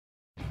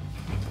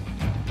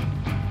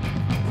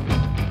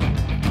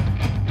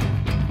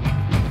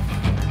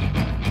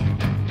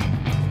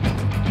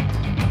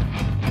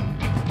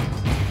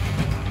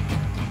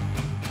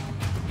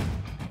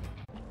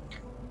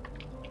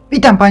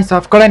Witam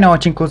Państwa w kolejnym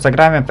odcinku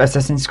Zagrajmy w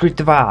Assassin's Creed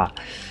 2.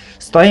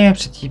 Stoimy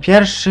przed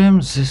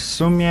pierwszym z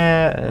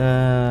sumie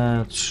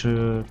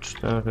 3,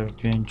 4,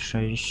 5,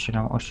 6,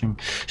 7, 8,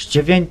 z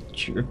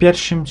 9,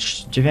 pierwszym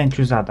z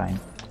 9 zadań.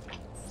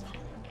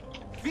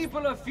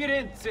 People of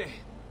Firenze,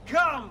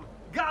 come,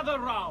 gather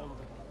round.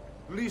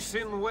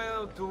 Listen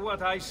well to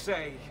what I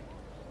say.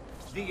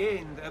 The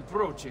end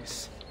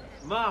approaches.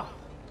 Now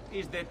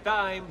is the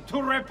time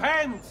to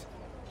repent,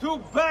 to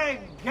beg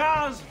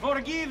God's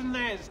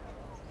forgiveness.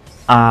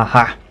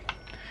 Aha.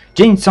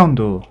 Dzień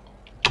sądu.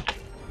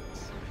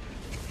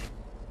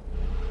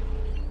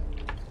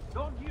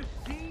 Don't you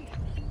see?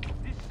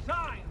 The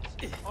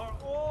signs are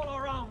all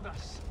around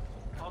us.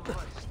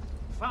 Unrest,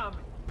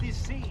 famine,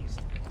 disease,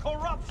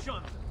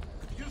 corruption.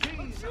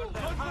 These are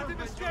the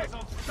harbingers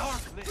of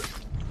darkness.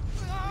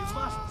 We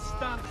must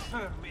stand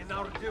firm in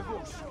our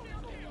devotion,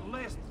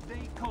 lest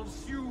they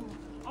consume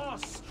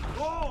us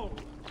all.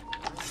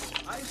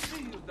 I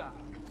see you that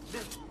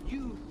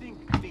you think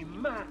me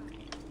mad.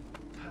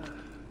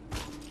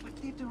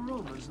 But did the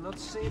Romans not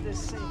say the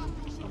same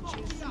in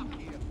Jesus?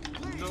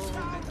 Know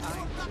that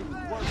I too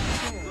once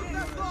shared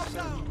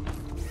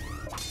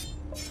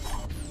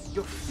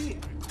your fear,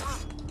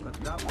 but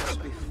that was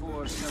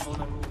before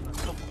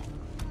Savonarola.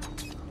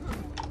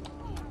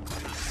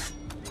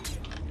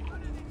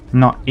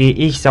 No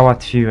i ich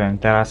załatwiłem.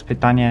 Teraz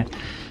pytanie,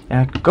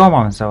 jak go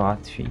mam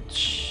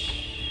załatwić?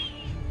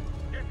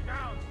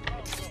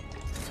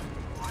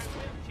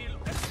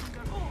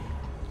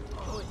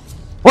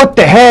 What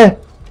the hell?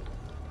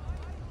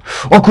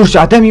 O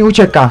kurczę, a ten mi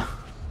ucieka.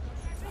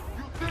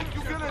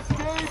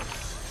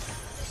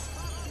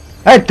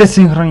 Ej, ta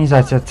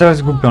synchronizacja, cały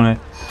zgubiony.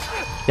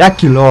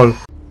 Jaki lol?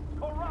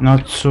 No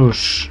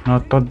cóż, no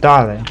to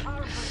dalej.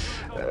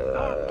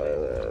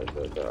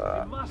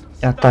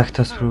 Ja tak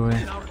to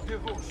spróbuję.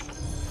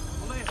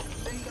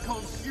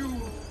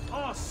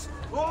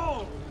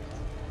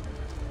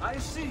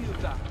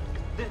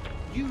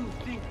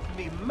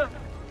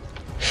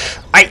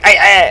 Aj,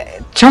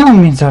 czemu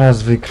mnie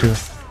zaraz wykrył?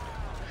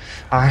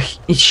 Ach,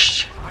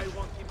 idź.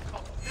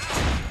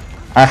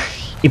 Ach,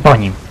 i po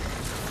nim.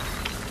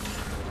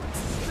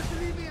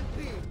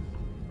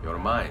 Your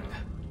mind,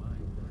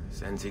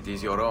 since it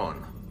is your own.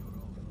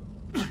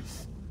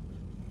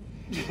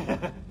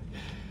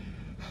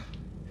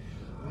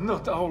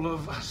 Not all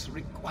of us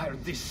require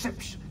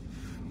deception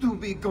to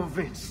be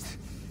convinced.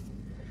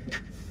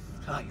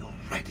 I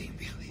already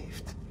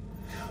believed.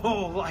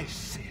 All I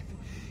said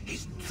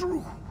is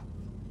true.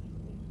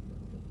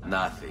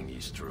 Nothing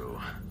is true.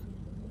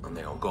 Non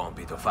è un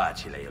compito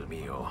facile il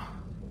mio.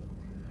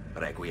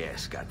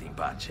 Requiescat in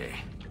pace.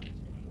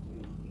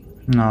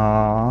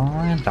 No,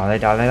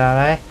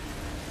 dalej.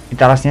 I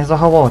teraz nie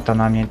zachowało to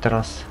na mnie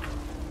teraz.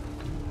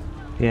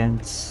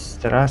 Więc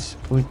teraz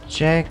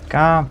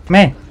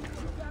uciekamy.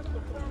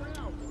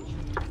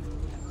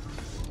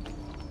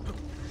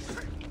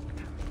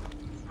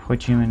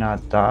 Wchodzimy na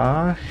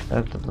dach.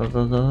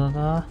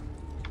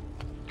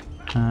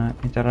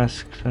 I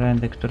teraz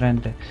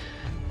którędy?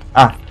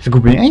 A,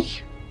 zgubiłem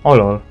ich? O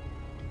lol.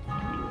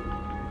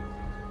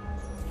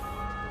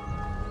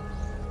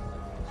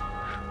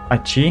 A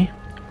ci?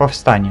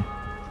 Powstanie.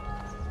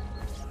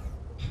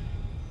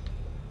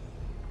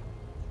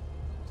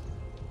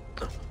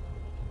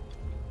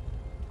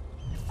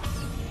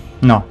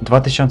 No,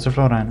 2000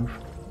 florenów.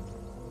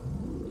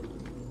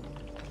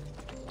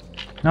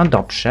 No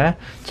dobrze.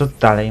 Co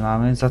dalej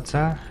mamy za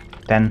cel?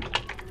 Ten.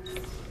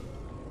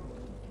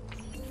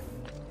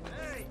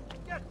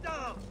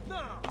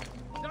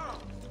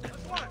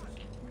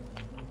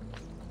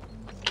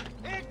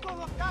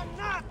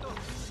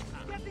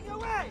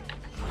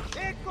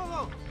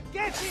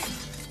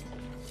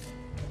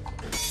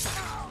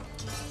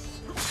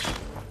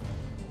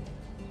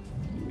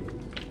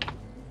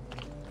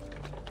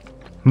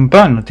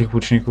 Pełno tych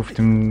łuczników w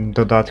tym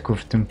dodatku,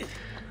 w tym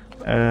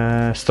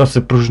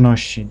stosy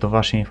próżności do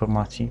waszej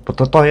informacji.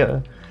 Bo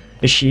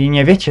jeśli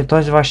nie wiecie, to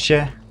jest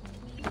właśnie...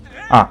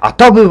 A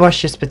to był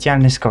właśnie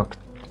specjalny skok.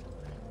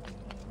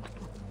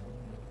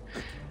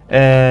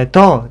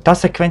 Ta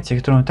sekwencja,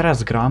 którą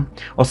teraz gram,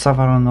 o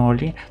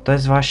Savonaroli, to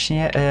jest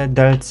właśnie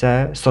DLC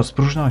stos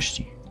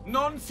próżności.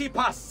 Non si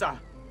passa!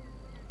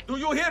 Do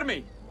you hear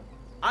me?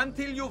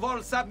 Until you've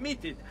all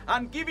submitted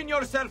and given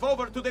yourself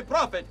over to the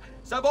prophet,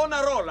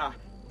 Savonarola,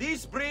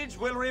 this bridge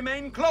will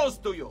remain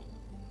closed to you.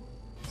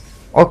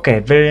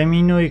 Okej,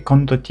 wyeliminuj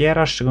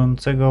kondottiera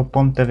szczególnego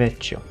Ponte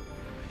Vecchio.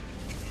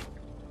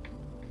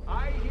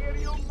 I hear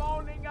you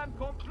moaning and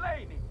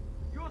complaining.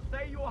 You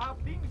say you have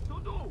things to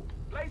do,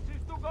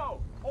 places to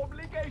go,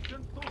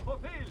 obligations to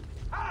fulfill.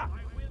 Ha!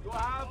 You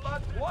have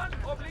but one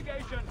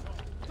obligation,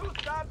 to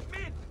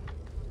submit.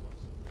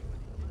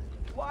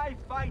 Why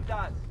fight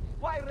us?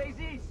 Why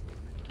resist?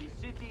 The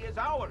city is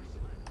ours.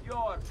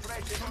 Your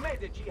precious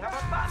Medici have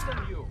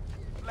abandoned you,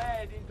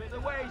 fled into the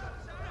wastes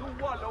to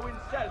wallow in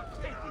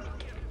self-pity.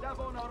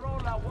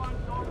 Savonarola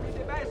wants only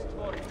the best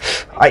for you.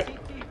 A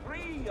city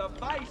free of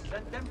vice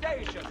and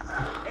temptation.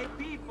 A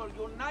people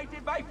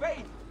united by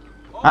faith.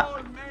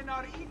 All men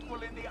are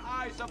equal in the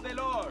eyes of the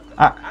Lord,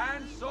 Ah.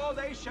 and so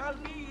they shall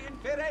be in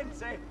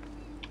Firenze.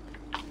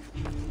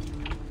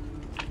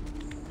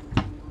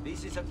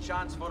 This is a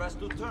chance for us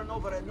to turn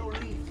over a new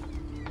leaf,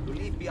 to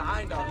leave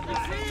behind our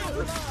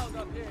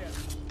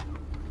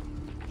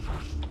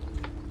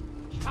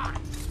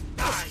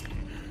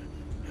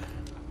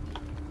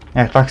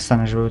Ja tak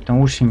stanę, żeby ten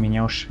łucznik mnie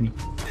nie oszczeli.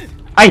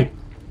 Aj!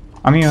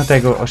 A mimo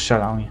tego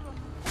oszczelał mnie.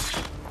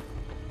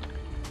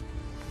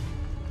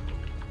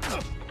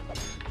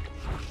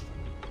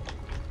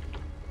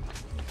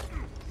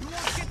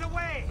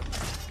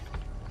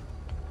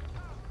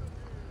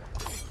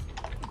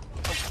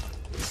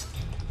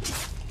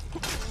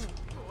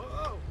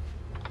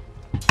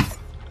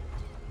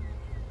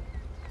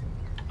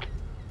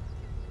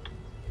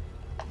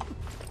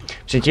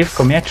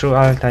 Przeciwko mieczu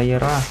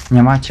Altaira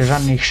nie macie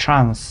żadnych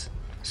szans.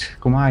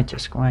 Skumajcie,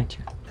 skumajcie.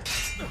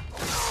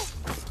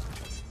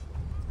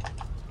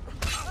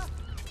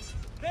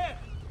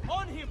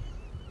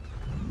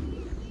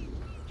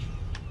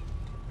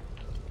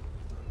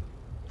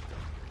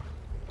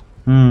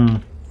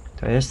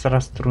 To jest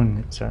teraz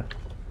trudny cel.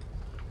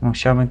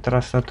 Musiałbym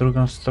teraz na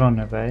drugą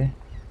stronę wejść.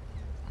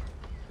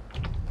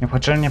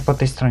 Niepotrzebnie po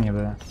tej stronie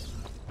byłem.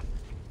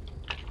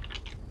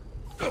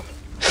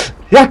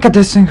 Jaka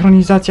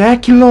desynchronizacja?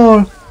 Jaki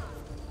lol?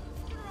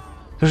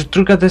 To już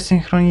druga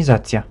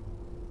desynchronizacja.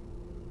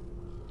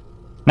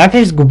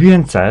 Najpierw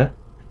zgubiłem cel.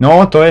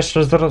 No to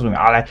jeszcze zrozumiem,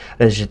 ale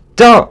że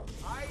to...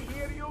 I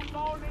hear you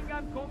moaning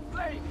and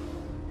complaining.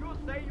 You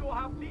say you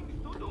have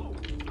things to do,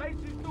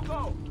 places to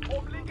go,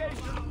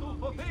 obligations to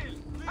fulfill.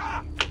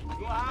 Ah!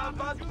 You have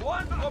but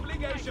one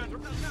obligation,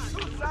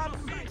 to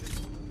submit.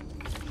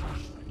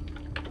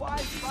 Why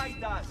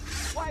fight us?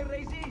 Why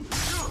resist?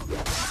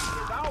 It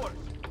is ours.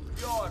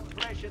 Your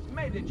precious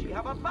Medici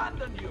have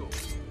abandoned you,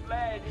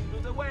 fled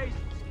into the wastes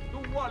to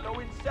wallow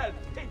in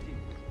self-pity.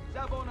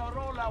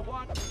 Savonarola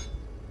wants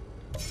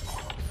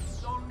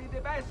only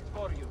the best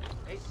for you.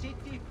 A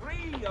city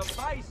free of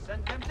vice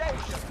and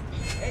temptation.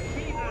 A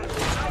people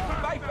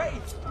united by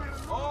faith.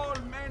 All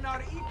men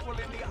are equal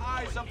in the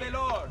eyes of the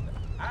Lord.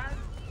 And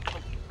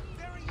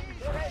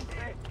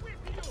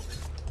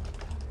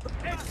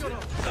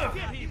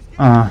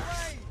A,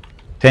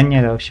 ten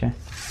nie dał się.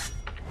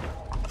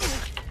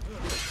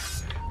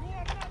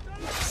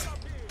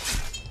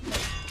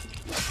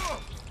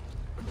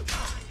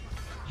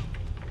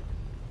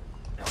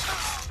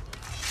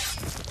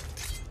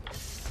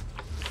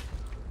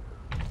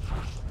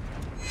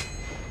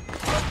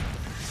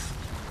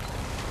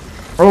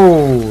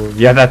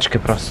 Jadaczkę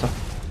prosto.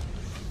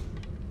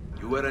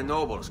 You were a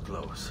noble's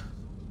close.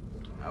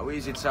 How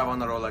is it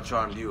Savonarola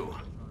charmed you?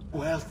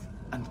 Wealth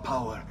and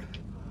power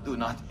do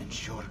not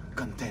ensure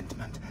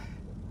contentment.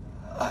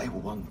 I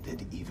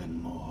wanted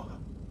even more.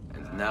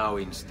 And now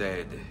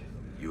instead,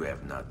 you have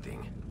nothing.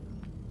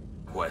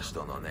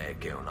 Questo non è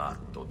che un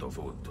atto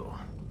dovuto.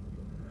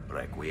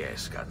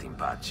 Requiescat in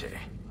pace.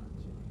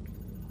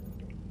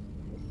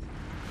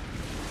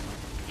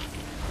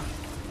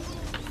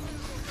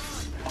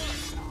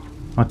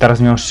 O, teraz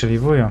mnie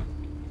oszczeliwują.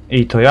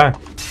 I to jak?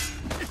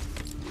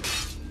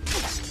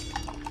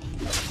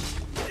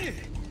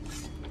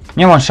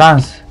 Nie mam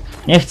szans.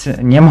 Nie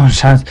chcę, nie mam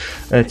szans.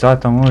 Co ja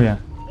to mówię?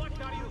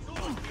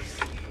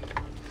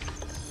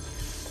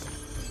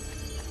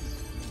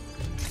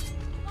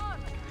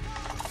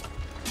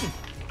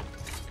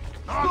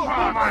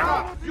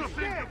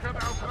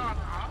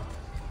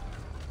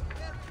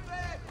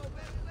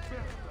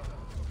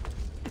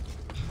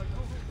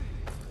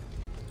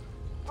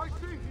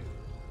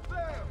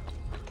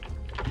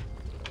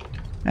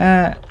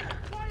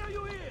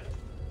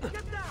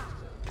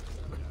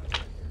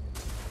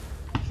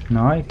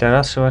 No i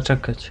teraz trzeba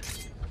czekać.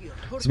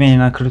 Zmienię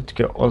na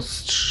krótkie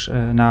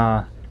ostrze,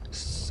 na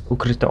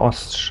ukryte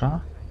ostrza.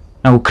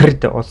 Na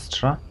ukryte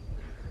ostrza.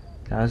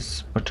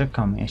 Teraz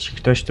poczekam, jeśli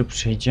ktoś tu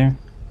przyjdzie.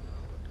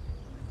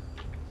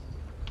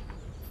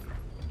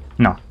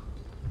 No.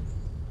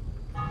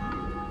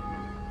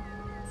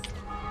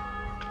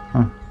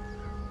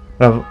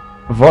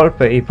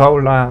 Volpe i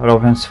Paula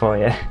robią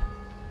swoje.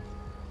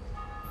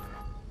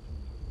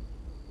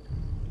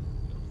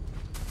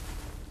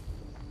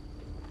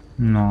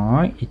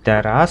 No i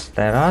teraz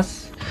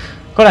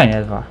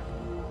kolejne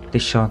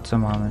 2000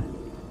 mamy.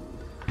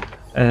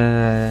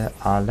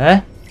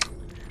 Ale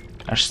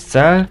nasz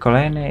cel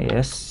kolejny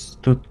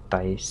jest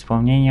tutaj.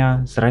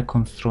 Wspomnienia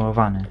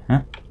zrekonstruowane.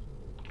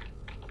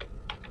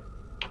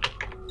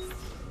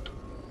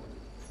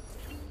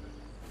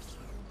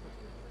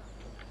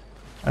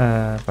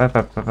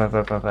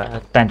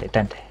 Tędy.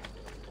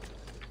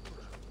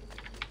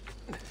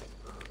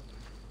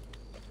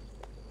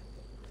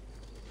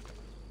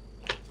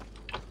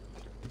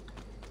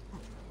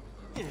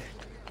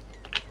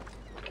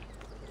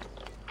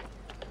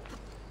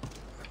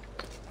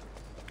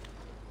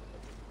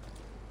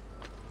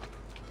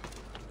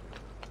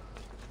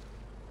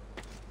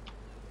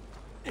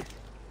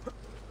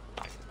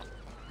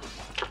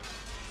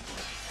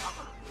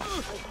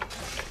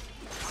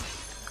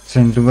 Co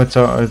niedługo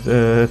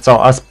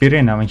co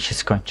aspiryna mi się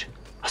skończy.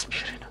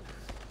 Aspiryna.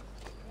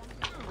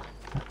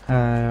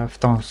 W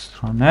tą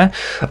stronę.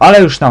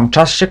 Ale już nam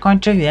czas się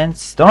kończy,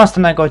 więc do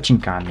następnego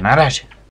odcinka. Na razie.